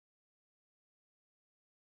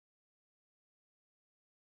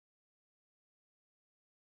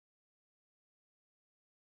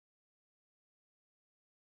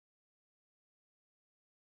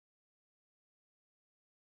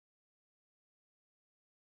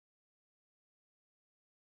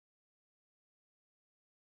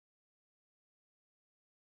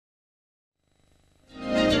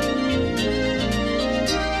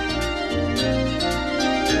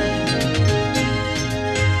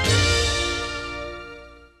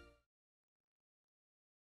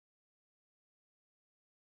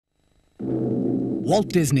Walt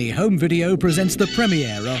Disney Home Video presents the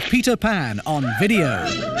premiere of Peter Pan on video.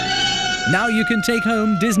 Now you can take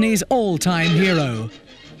home Disney's all-time hero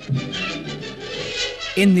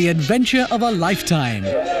in the adventure of a lifetime.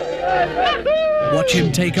 Watch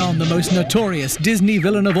him take on the most notorious Disney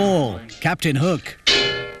villain of all, Captain Hook.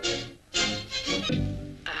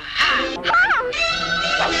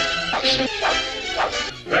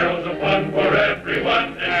 Barrels of fun for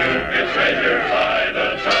everyone, and you get treasure by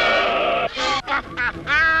the ton.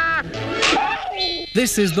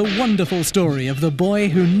 This is the wonderful story of the boy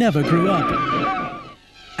who never grew up,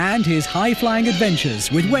 and his high-flying adventures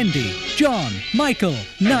with Wendy, John, Michael,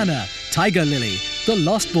 Nana, Tiger Lily, the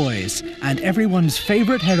Lost Boys, and everyone's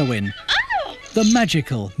favorite heroine, the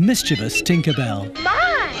magical, mischievous Tinkerbell.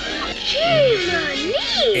 My, Jiminy!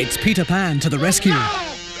 It's Peter Pan to the rescue.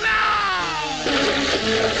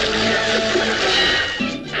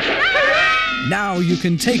 Now you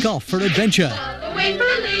can take off for adventure. Wait for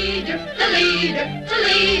the leader, the leader, the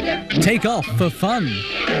leader. Take off for fun.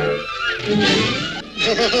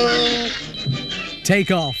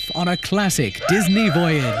 Take off on a classic Disney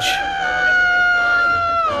voyage.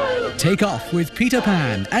 Take off with Peter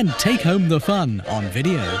Pan and take home the fun on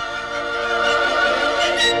video.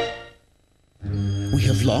 We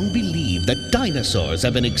have long believed that dinosaurs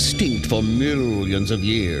have been extinct for millions of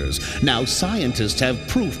years. Now scientists have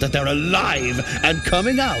proof that they're alive and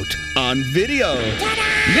coming out on video.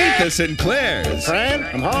 Meet the Sinclairs. Fran,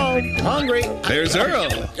 I'm home. I'm hungry. There's Earl.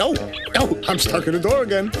 Oh, I'm stuck in the door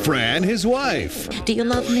again. Fran, his wife. Do you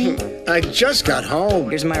love me? I just got home.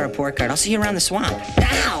 Here's my report card. I'll see you around the swamp.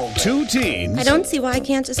 Ow! 2 teens. I don't see why I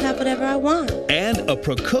can't just have whatever I want. And a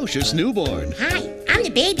precocious newborn. Hi, I'm the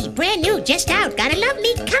baby, brand new, just out. Gotta love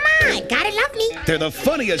me, come on, gotta love me. They're the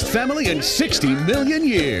funniest family in 60 million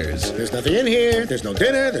years. There's nothing in here. There's no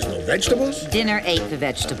dinner. There's no vegetables. Dinner ate the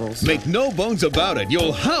vegetables. Make no bones about it,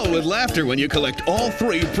 you'll howl with laughter when you collect all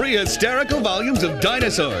 3 pre-hysterical volumes of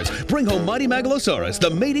Dinosaurs. Bring home Mighty Megalosaurus, the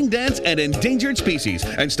mating dance, and endangered species,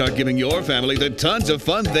 and start giving your family the tons of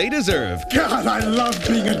fun they deserve. God, I love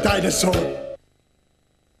being a dinosaur.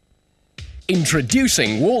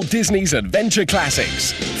 Introducing Walt Disney's Adventure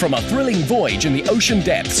Classics. From a thrilling voyage in the ocean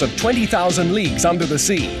depths of 20,000 leagues under the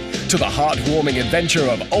sea to the heartwarming adventure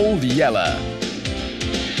of Old Yeller.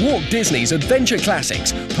 Walt Disney's Adventure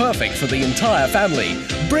Classics, perfect for the entire family.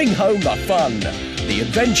 Bring home the fun, the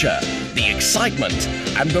adventure, the excitement,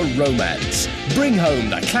 and the romance. Bring home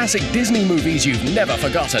the classic Disney movies you've never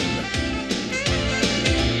forgotten.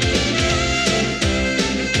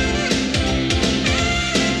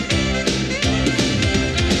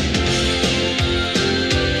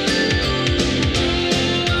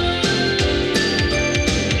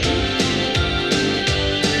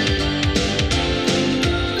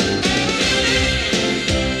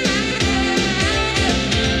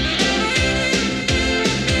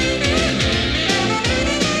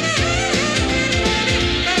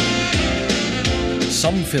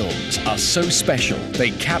 Some films are so special, they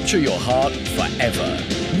capture your heart forever.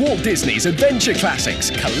 Walt Disney's Adventure Classics.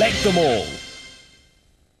 Collect them all.